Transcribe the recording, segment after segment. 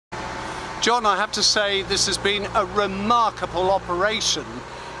John, I have to say this has been a remarkable operation,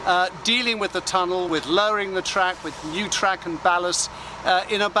 dealing with the tunnel, with lowering the track, with new track and ballast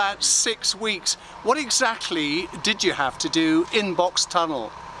in about 6 weeks. What exactly did you have to do in Box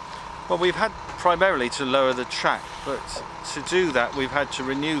Tunnel? Well, we've had primarily to lower the track, but to do that we've had to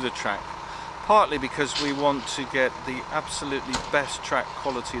renew the track, partly because we want to get the absolutely best track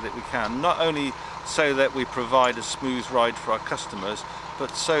quality that we can, not only so that we provide a smooth ride for our customers,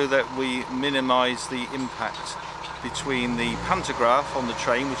 but so that we minimise the impact between the pantograph on the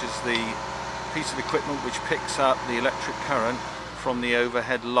train, which is the piece of equipment which picks up the electric current from the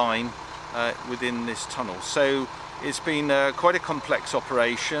overhead line within this tunnel. So it's been quite a complex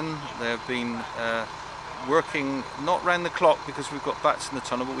operation. They've been working not round the clock because we've got bats in the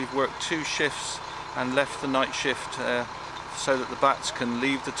tunnel, but we've worked 2 shifts and left the night shift so that the bats can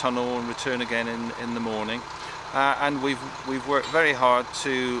leave the tunnel and return again in the morning. And we've worked very hard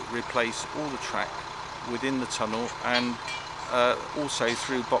to replace all the track within the tunnel, and also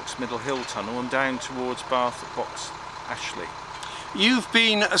through Box Middle Hill Tunnel and down towards Bath at Box Ashley. You've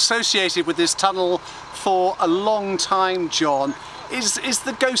been associated with this tunnel for a long time, John. Is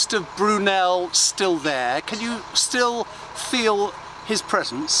the ghost of Brunel still there? Can you still feel his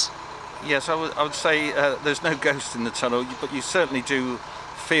presence? Yes, I would say there's no ghost in the tunnel, but you certainly do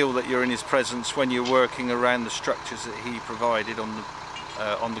feel that you're in his presence when you're working around the structures that he provided on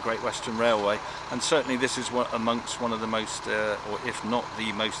the Great Western Railway, and certainly this is amongst one of the most, or if not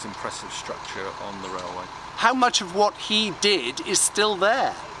the most impressive structure on the railway. How much of what he did is still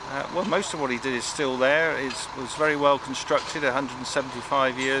there? Well, most of what he did is still there. It was very well constructed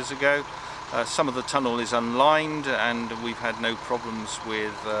 175 years ago. Some of the tunnel is unlined and we've had no problems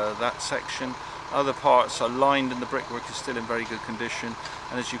with that section. Other parts are lined and the brickwork is still in very good condition.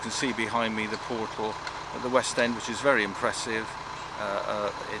 And as you can see behind me, the portal at the West End, which is very impressive.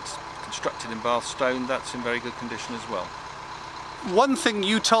 It's constructed in Bath stone, that's in very good condition as well. One thing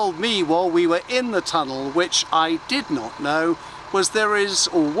you told me while we were in the tunnel, which I did not know, was there is,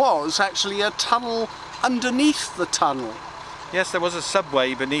 or was, actually a tunnel underneath the tunnel. Yes, there was a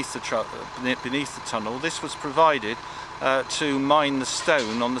subway beneath the tunnel. This was provided to mine the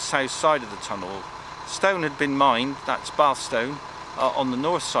stone on the south side of the tunnel. Stone had been mined, that's Bath stone, on the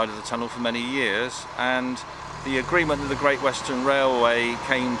north side of the tunnel for many years, and the agreement that the Great Western Railway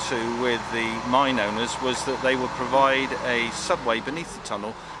came to with the mine owners was that they would provide a subway beneath the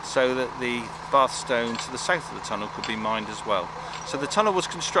tunnel so that the Bath stone to the south of the tunnel could be mined as well. So the tunnel was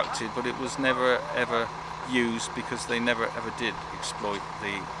constructed, but it was never ever used because they never ever did exploit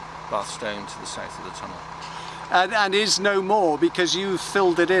the Bath stone to the south of the tunnel. And is no more because you've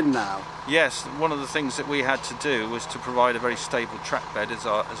filled it in now? Yes, one of the things that we had to do was to provide a very stable track bed, as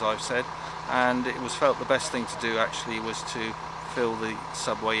I've said, and it was felt the best thing to do actually was to fill the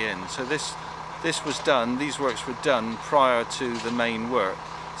subway in. So this was done, these works were done prior to the main work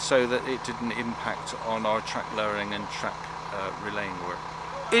so that it didn't impact on our track lowering and track relaying work.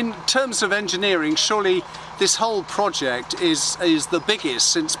 In terms of engineering, surely this whole project is the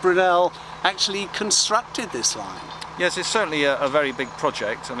biggest since Brunel actually constructed this line. Yes, it's certainly a very big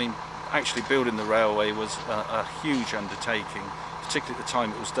project. I mean, actually building the railway was a huge undertaking, particularly at the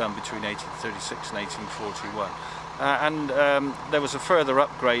time it was done between 1836 and 1841. And there was a further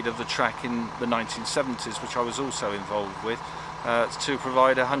upgrade of the track in the 1970s, which I was also involved with, to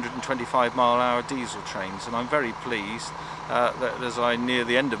provide 125-mile-an-hour diesel trains. And I'm very pleased that as I near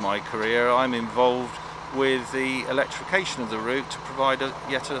the end of my career, I'm involved with the electrification of the route to provide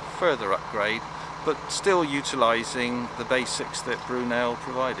yet a further upgrade, but still utilising the basics that Brunel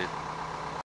provided.